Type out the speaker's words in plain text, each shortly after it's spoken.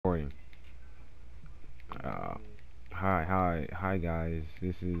Hi guys,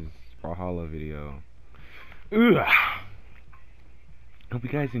 this is Brawlhalla video. Ugh. Hope you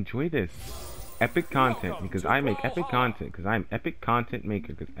guys enjoy this epic content because I make epic content because I'm epic content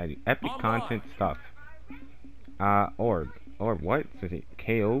maker because I do epic content stuff. Orb what? So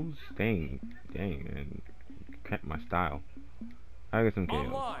KOs? Dang, man, kept my style. I got some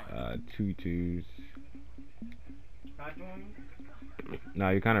KOs. 2-2s. No,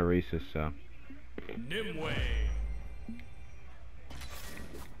 you're kind of racist, so. Nimue.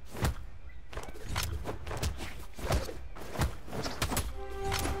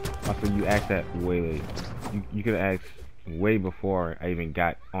 Also, you asked that way late. You could have asked way before I even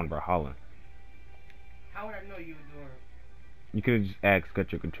got on Brawlhalla. How would I know you were doing it? You could have just asked,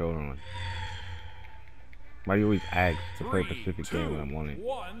 got your controller on. Why do you always ask to play a Pacific game when I'm on it?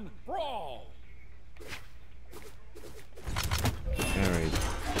 1, brawl. Alright.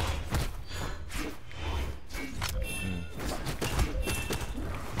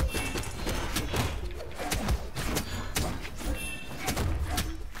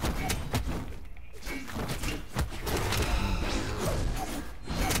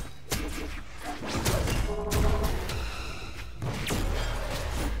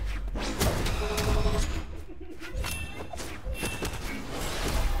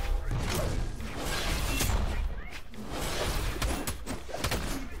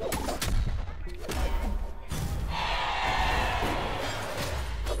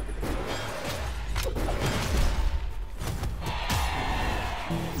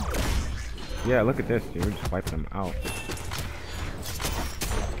 Yeah, look at this, dude. We're just wiping them out.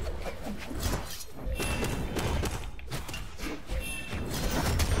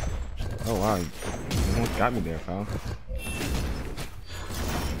 Oh wow, you almost got me there, pal.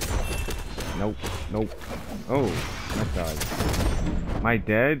 Nope. Oh, my God. Am I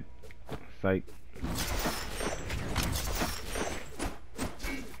dead? Psych.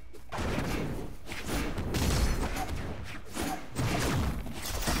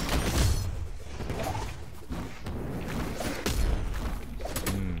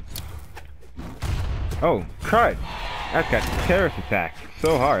 Oh, crud! That got terrorist attack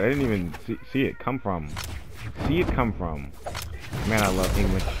so hard. I didn't even see it come from. Man, I love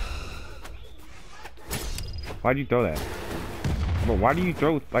English. Why'd you throw that? But why do you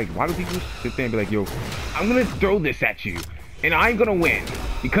throw, like, why do people sit there and be like, yo, I'm gonna throw this at you, and I'm gonna win,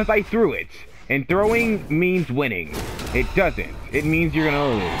 because I threw it. And throwing means winning. It doesn't. It means you're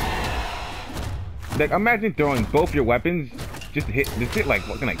gonna lose. Like, imagine throwing both your weapons just to hit like,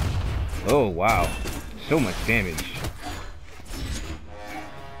 fucking like, oh, wow. So much damage.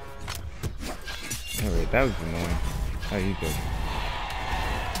 Alright, that was annoying. How you doing?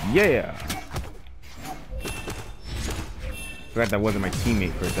 Yeah! Forgot that wasn't my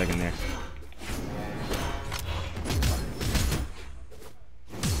teammate for a second there.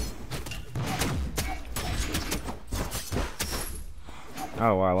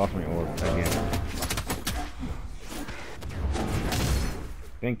 Oh wow, I lost my orb again.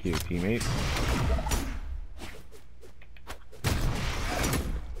 Thank you, teammate.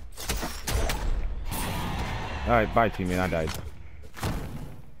 Alright, bye teammate, I died.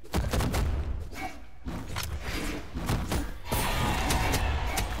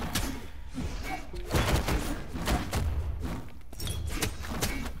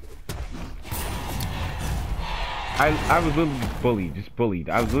 I was literally just bullied,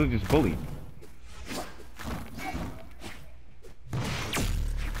 I was literally just bullied.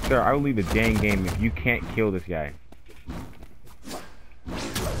 Sir, I will leave the dang game if you can't kill this guy.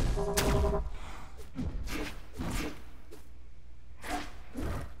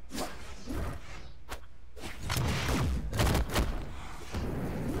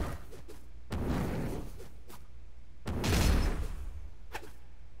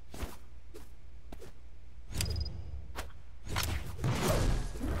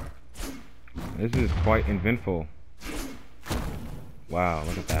 This is quite eventful. Wow,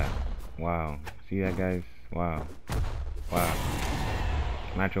 look at that. Wow. See that, guys? Wow. Wow.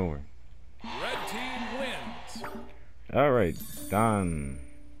 Match over. Red team wins. Alright, done.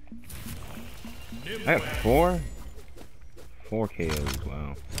 I have 4 KOs,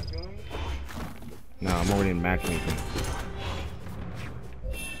 wow. No, I'm already in matchmaking.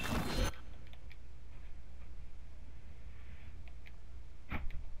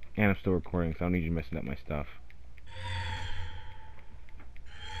 And I'm still recording, so I don't need you messing up my stuff.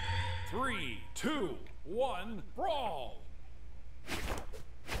 3, 2, 1, brawl.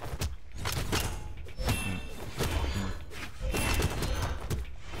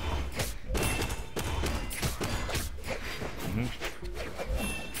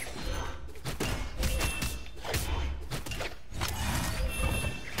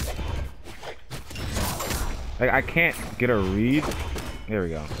 Like, I can't get a read. There we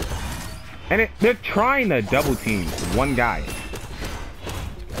go. And they're trying to double team one guy.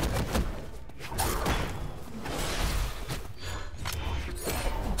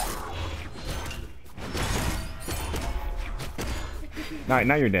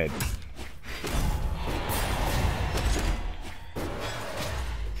 Now you're dead.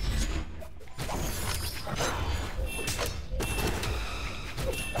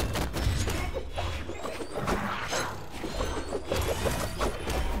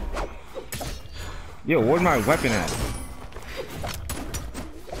 Yo, where's my weapon at?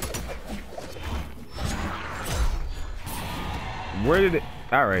 Where did it?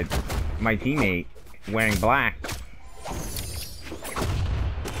 Alright. My teammate wearing black.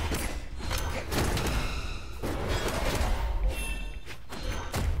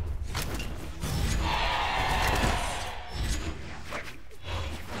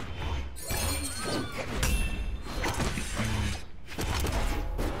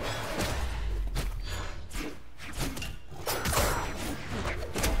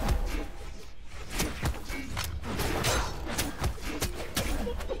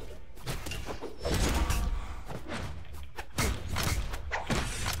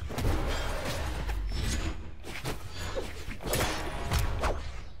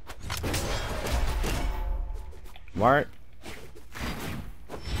 What?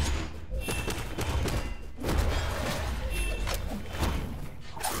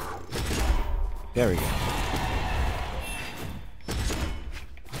 There we go.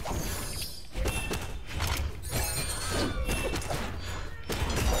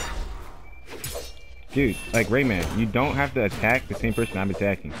 Dude, like Rayman, you don't have to attack the same person I'm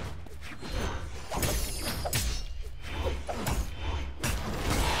attacking.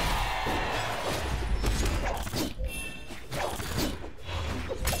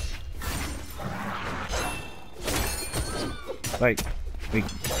 Like,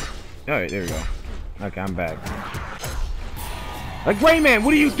 alright, there we go. Okay, I'm back. Like, Rayman,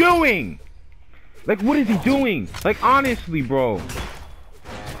 what are you doing? Like, what is he doing? Like, honestly, bro.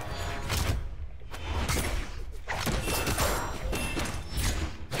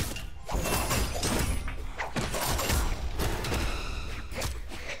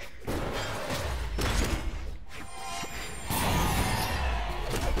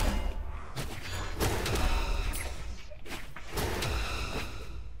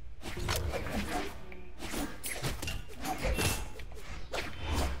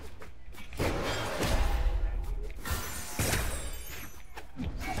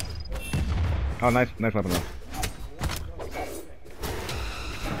 Oh, nice weapon though.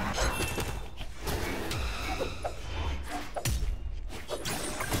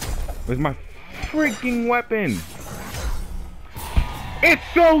 Where's my freaking weapon? It's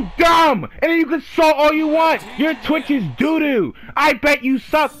so dumb! And then you can saw all you want! Your Twitch is doo-doo! I bet you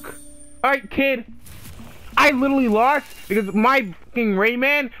suck! Alright, kid. I literally lost because my fucking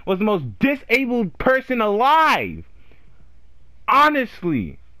Rayman was the most disabled person alive!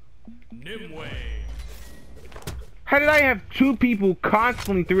 Honestly! Nimue. How did I have two people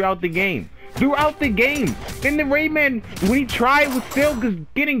constantly throughout the game? Throughout the game! And the Rayman, when he tried, was still just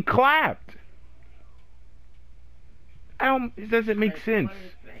getting clapped! It doesn't make sense.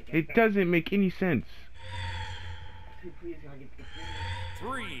 It doesn't make any sense.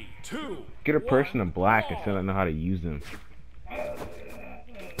 3, 2. Get a person in black and still don't know how to use them.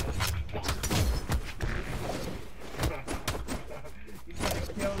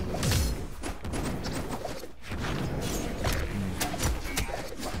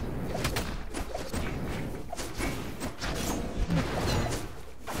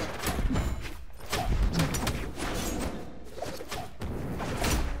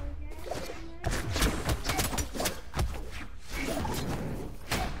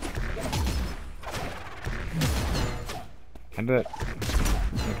 I did it.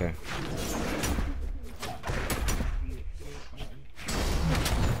 Okay.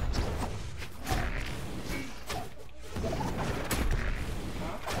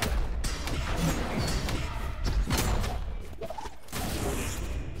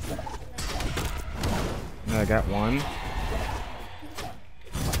 I got one.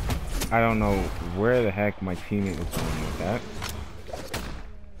 I don't know where the heck my teammate was going with that.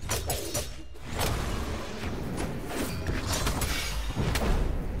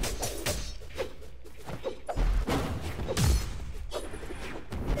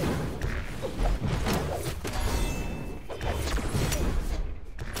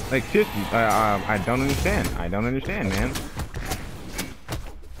 Like, seriously, I don't understand. I don't understand, man.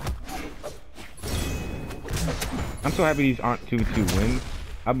 I'm so happy these aren't 2-2 wins.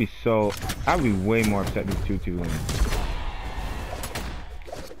 I'd be way more upset if 2-2 wins.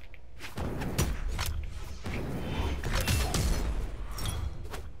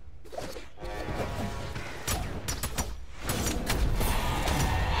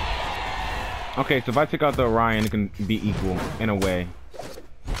 Okay, so if I take out the Orion, it can be equal in a way.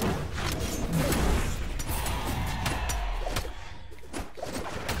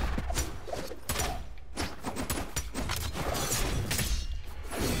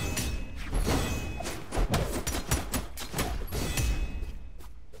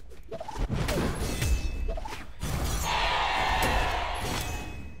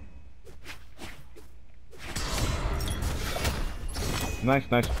 Nice,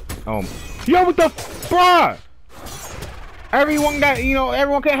 nice. Yo, what the bruh? Everyone got, you know,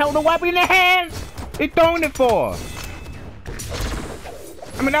 everyone can hold a weapon in their hands. They throwing it for.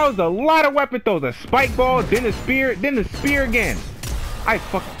 I mean, that was a lot of weapon throws. A spike ball, then the spear again.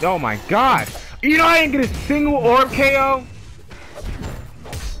 Oh my god. You know, I didn't get a single orb KO.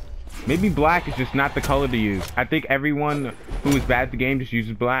 Maybe black is just not the color to use. I think everyone who is bad at the game just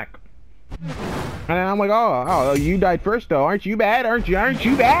uses black. And I'm like, oh, you died first though. Aren't you bad? Aren't you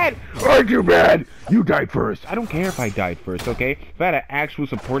bad? Aren't you bad? You died first. I don't care if I died first, okay? If I had an actual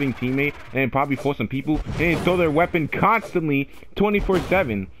supporting teammate and probably force some people and throw their weapon constantly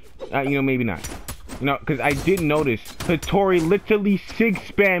 24/7, you know, maybe not. You know, because I did notice Hattori literally sig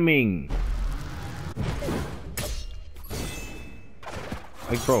spamming.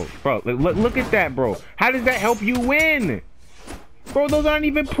 Like, bro, look at that, bro. How does that help you win? Bro, those aren't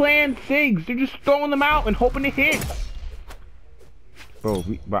even planned SIGs. They're just throwing them out and hoping to hit. Bro,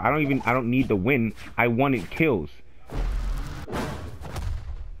 I don't need the win. I wanted kills.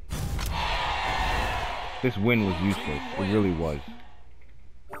 This win was useless. It really was.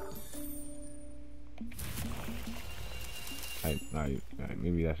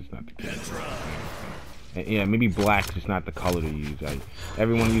 Maybe that's just not the case. Yeah, maybe black's just not the color to use.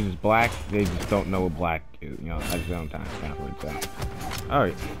 Everyone uses black, they just don't know what black is. You know, I just don't time for it. So.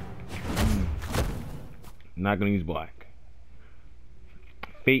 Alright. Not gonna use black.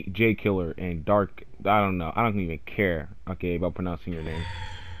 Fate J Killer and Dark, I don't know. I don't even care, okay, about pronouncing your name.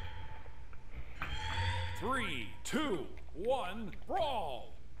 3, 2, 1, brawl!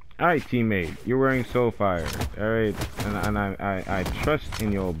 Alright, teammate, you're wearing Soulfire. Alright, and I trust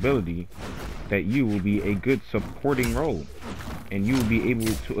in your ability that you will be a good supporting role. And you will be able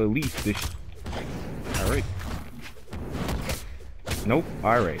to at least this. Alright. Nope.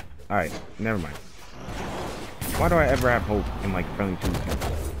 Alright. Alright. Never mind. Why do I ever have hope in like friendly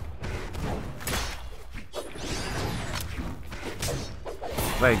 2-2?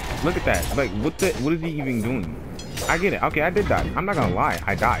 Like, look at that. Like, what is he even doing? I get it. Okay, I did die. I'm not gonna lie.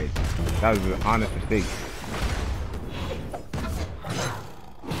 I died. That was an honest mistake.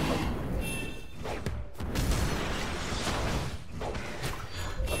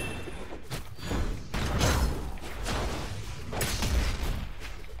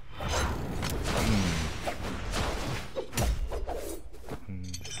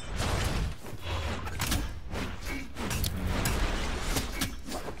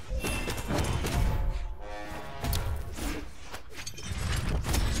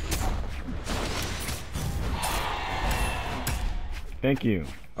 Thank you.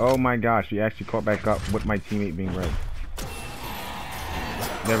 Oh my gosh, we actually caught back up with my teammate being red.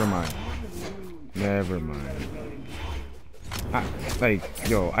 Never mind. Never mind. Like,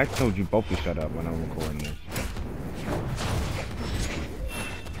 yo, I told you both to shut up when I'm recording this.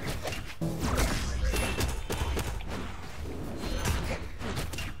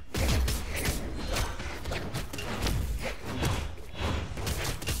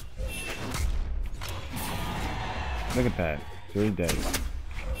 Look at that. It's really dead.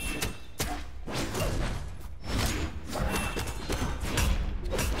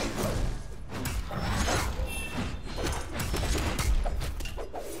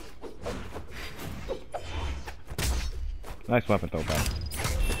 Nice weapon throw back.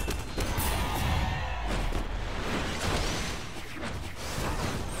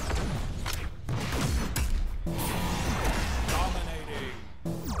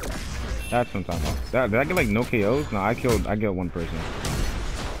 That's what I'm talking about. Did I get like no KOs? No, I killed one person.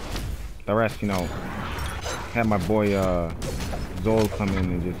 The rest, you know, had my boy Zol come in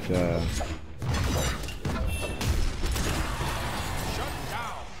and just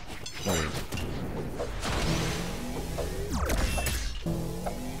sorry.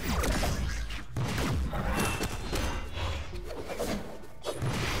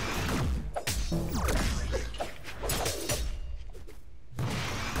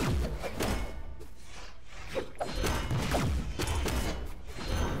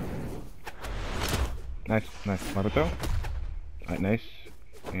 Nice, nice. Makoto. Alright, nice.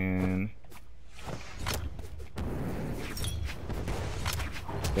 And...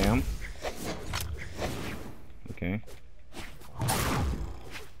 Bam. Okay.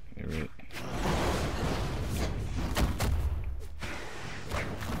 Alright.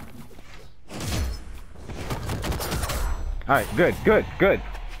 Alright, good, good, good.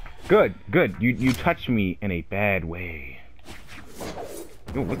 Good, good. You touched me in a bad way.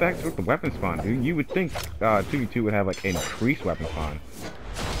 Yo, what the heck's with the weapon spawn, dude? You would think 2v2 would have like increased weapon spawn.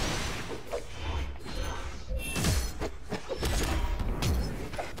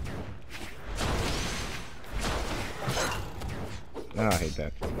 Oh, I hate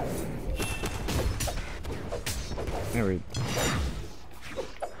that. There we go.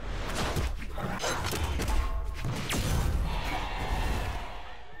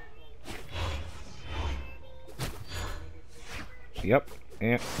 Yep.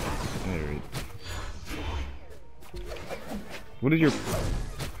 Yeah. Alright. What is your...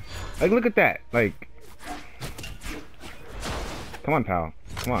 Like, look at that. Like... Come on, pal.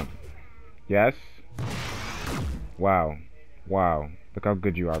 Come on. Yes? Wow. Wow. Look how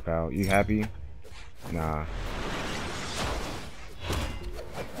good you are, pal. You happy? Nah.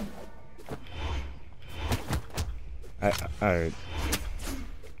 Alright.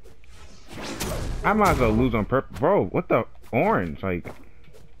 I might as well lose on purpose. Bro, what the... Orange, like...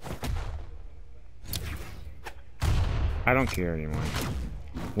 I don't care anymore.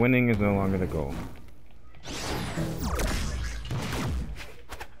 Winning is no longer the goal.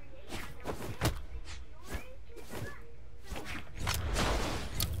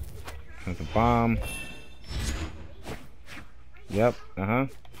 There's a bomb. Yep, uh-huh.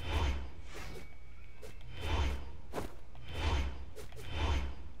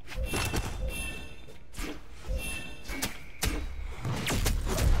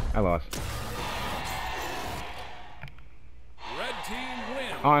 I lost. Red team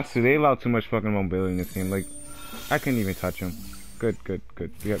wins. Honestly, they allow too much fucking mobility in this game. Like, I couldn't even touch him. Good, good,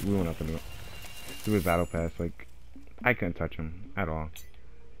 good. We went up into it. Through his battle pass. Like, I couldn't touch him at all.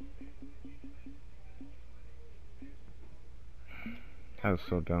 That was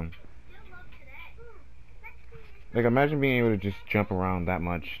so dumb. Like, imagine being able to just jump around that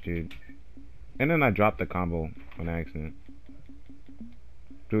much, dude. And then I dropped the combo on accident.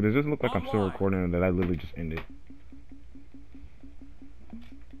 Dude, does this look like I'm still recording or that I literally just ended?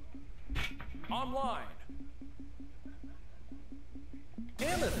 Online.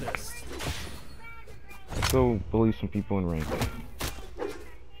 Amethyst. Let's go bully some people in rank.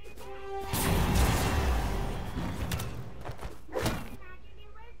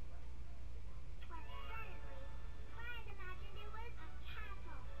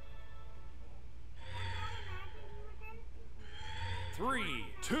 Three,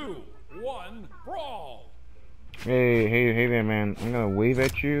 two, one, brawl. Hey there, man. I'm gonna wave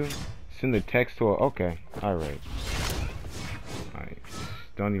at you. Send a text to a... Okay. Alright. I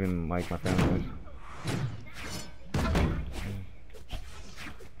don't even like my family.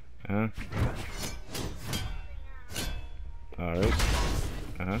 Huh? Alright.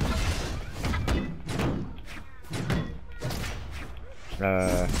 Uh-huh.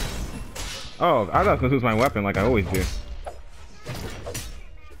 Oh, I thought I was gonna lose my weapon like I always do.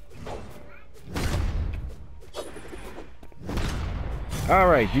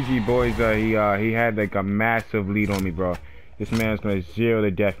 Alright, GG boys, he had like a massive lead on me, bro. This man's gonna 0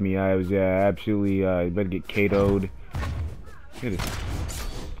 to death me. I was absolutely, better get KO'd. Look at this.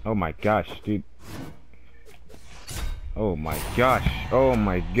 Oh my gosh, dude. Oh my gosh. Oh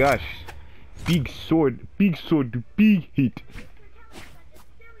my gosh. Big sword, big hit.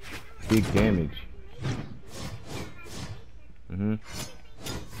 Big damage. Mm-hmm.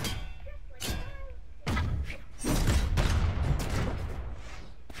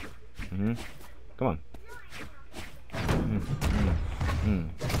 Mm-hmm. Come on.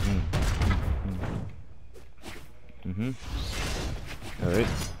 Alright.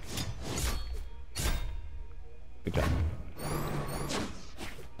 Good job.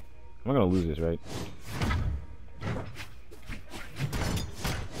 I'm gonna lose this, right?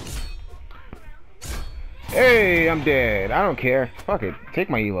 Hey, I'm dead. I don't care. Fuck it. Take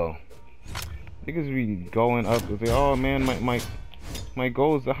my elo. Niggas be going up and say, oh man, my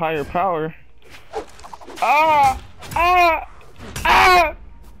goal is the higher power. Ah! Ah! Ah!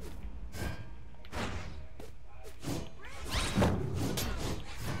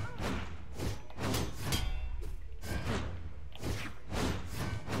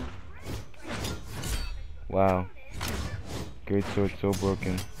 Wow. Great sword so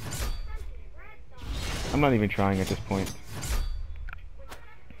broken. I'm not even trying at this point.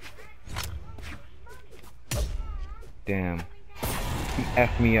 Damn. He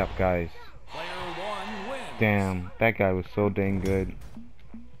effed me up, guys. Player one wins. Damn. That guy was so dang good.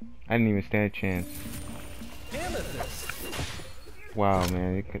 I didn't even stand a chance. Amethyst. Wow,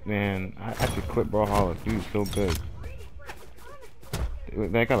 man. Man, I should quit Brawlhalla. Dude's so good.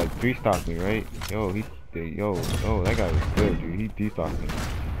 That guy like 3-stocked me, right? Yo, that guy was good, dude. He de-stocked me.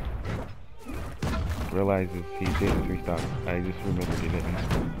 Realizes he didn't 3-stock. I just remembered he didn't.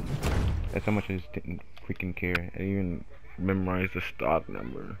 That's how much I just didn't freaking care. I didn't even memorize the stock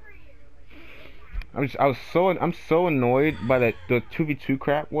number. I'm so annoyed by that the 2v2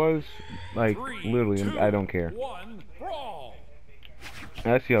 crap was like 3, literally 2, I don't care. 1, brawl.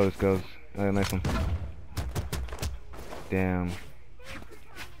 Let's see how this goes. Nice one. Damn.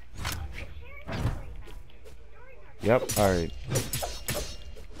 Yep. All right.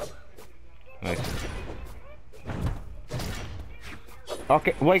 Nice.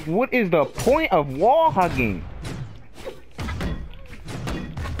 Okay. Like, what is the point of wall hugging?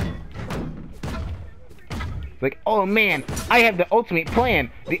 Like, oh man, I have the ultimate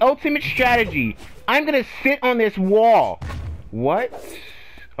plan, the ultimate strategy. I'm gonna sit on this wall. What?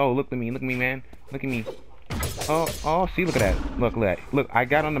 Oh, look at me, man. Look at me. Oh, see, look at that. Look at that. Look, I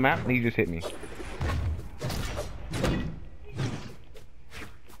got on the map and he just hit me.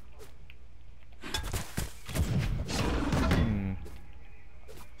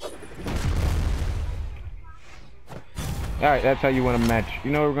 Alright, that's how you win a match. You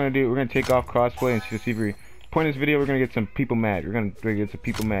know what we're gonna do? We're gonna take off crossplay and see if we point this video. We're gonna get some people mad. We're gonna get some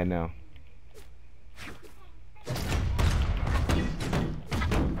people mad now.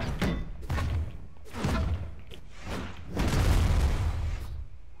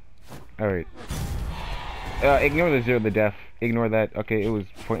 Alright. Ignore the 0 to death. Ignore that. Okay, it was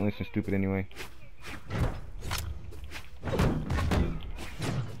pointless and stupid anyway.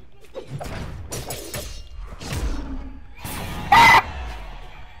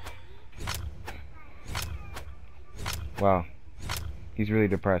 Wow. He's really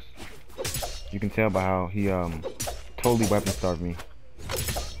depressed. You can tell by how he totally weapon starved me.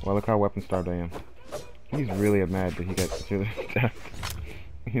 Well, look how weapon starved I am. He's really mad that he got 0 to death.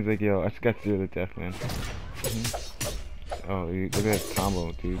 He's like, yo, I just got 0 to death, man. Oh, look at that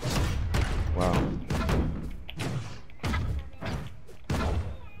combo, dude. Wow.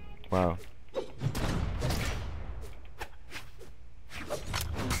 Wow.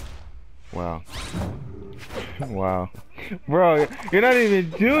 Wow. Wow. Bro, you're not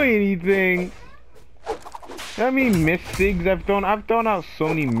even doing anything. I mean, miss sigs I've thrown out so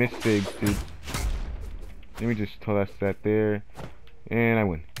many miss sigs, dude. Let me just toss that there. And I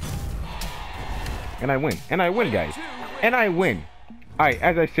win. And I win. And I win, guys. And I win. Alright,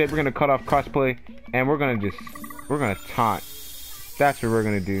 as I said, we're gonna cut off crossplay and we're gonna taunt. That's what we're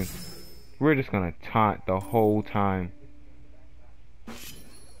gonna do. We're just gonna taunt the whole time.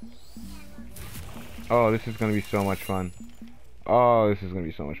 Oh, this is gonna be so much fun. Oh, this is gonna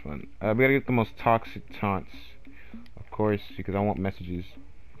be so much fun. We gotta get the most toxic taunts, of course, because I want messages.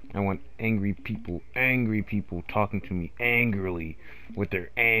 I want angry people talking to me angrily with their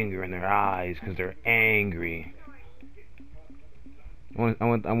anger in their eyes, because they're angry. I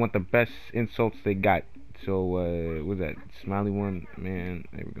want the best insults they got. So, what's that? Smiley one, man.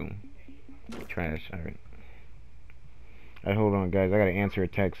 There we go. Trash. All right. Alright, hold on, guys. I gotta answer a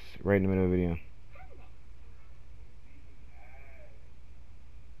text right in the middle of the video.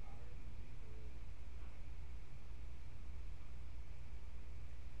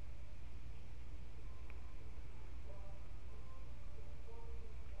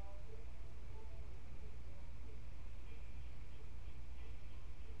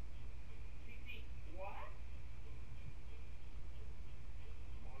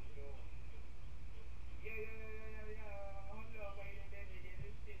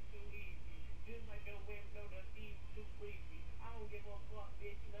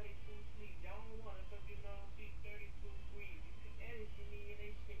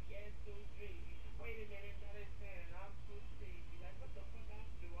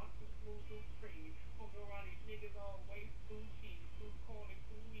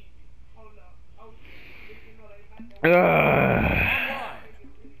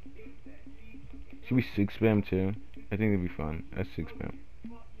 Should we 6 spam too? I think it'd be fun. That's 6 spam.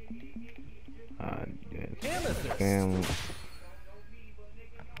 Yes. Spam.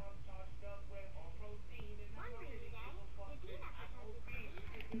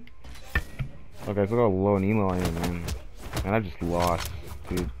 Okay, so look how low and elo I am, man. And I just lost,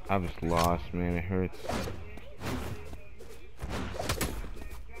 dude. I just lost, man. It hurts.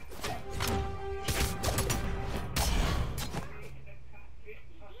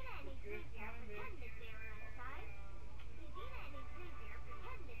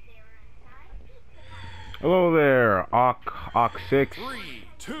 Hello there, Ox6. 3,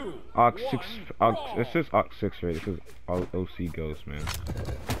 2, Ox6. 1, It says Ox6, right? It says OC Ghost, man.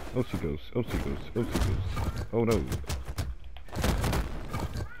 OC Ghost. OC Ghost. OC Ghost. Oh no.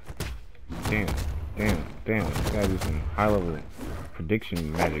 Damn. Damn. Damn. Gotta do some high level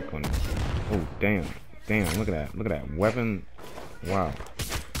prediction magic on it. Oh, damn. Damn. Look at that. Look at that. Weapon. Wow.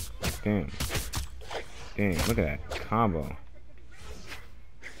 Damn. Damn. Look at that combo.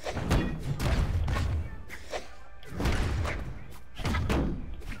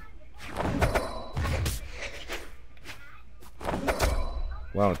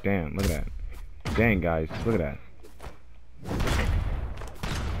 Wow, damn, look at that. Dang, guys, look at that.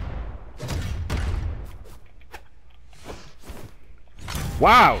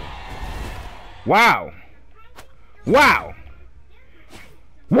 Wow! Wow! Wow!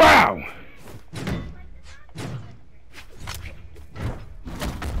 Wow!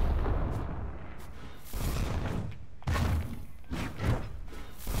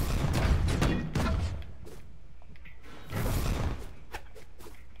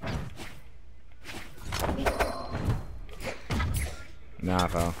 Nah,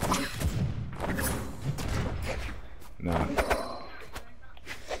 pal. Nah.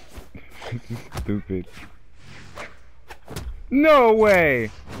 This is stupid. No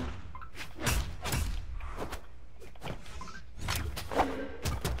way!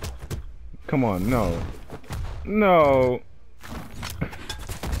 Come on, no. No!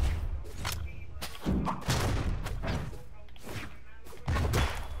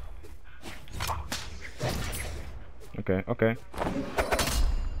 Okay, okay.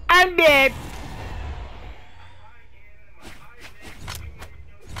 I'm dead!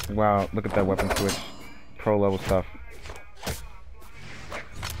 Wow, look at that weapon switch. Pro level stuff.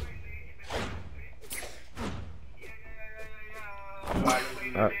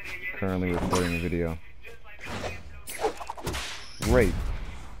 Currently recording a video. Great.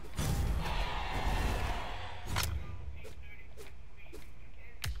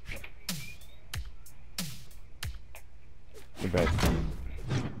 Get back.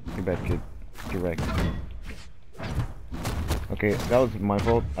 Get back, kid. Get wrecked. Okay, that was my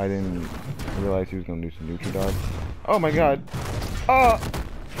fault. I didn't realize he was gonna do some neutral dodge. Oh my god. Oh!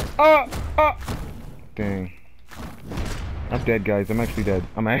 Oh! Oh! Dang. I'm dead, guys. I'm actually dead.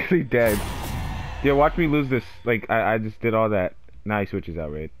 I'm actually dead. Yeah, watch me lose this. Like, I just did all that. Now he switches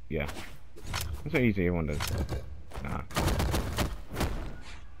out, right? Yeah. That's what easy everyone does. Nah.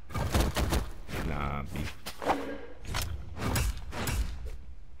 Nah, B.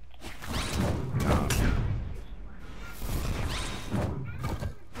 Nah.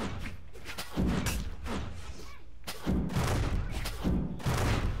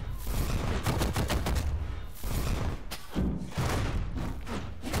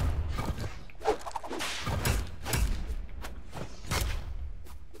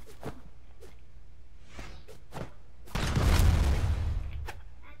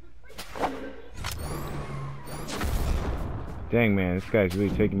 Dang, man, this guy's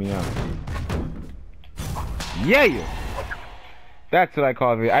really taking me out. Yeah! That's what I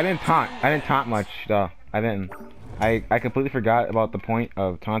call it. I didn't taunt much, though. I completely forgot about the point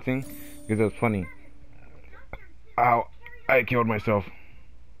of taunting because it was funny. Ow! I killed myself.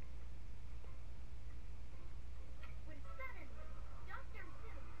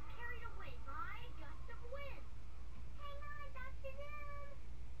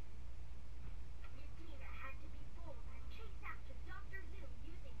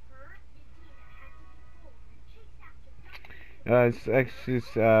 It's actually,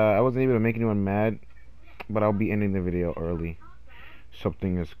 I wasn't able to make anyone mad, but I'll be ending the video early.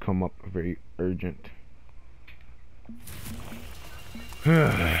 Something has come up very urgent.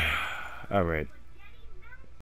 Alright.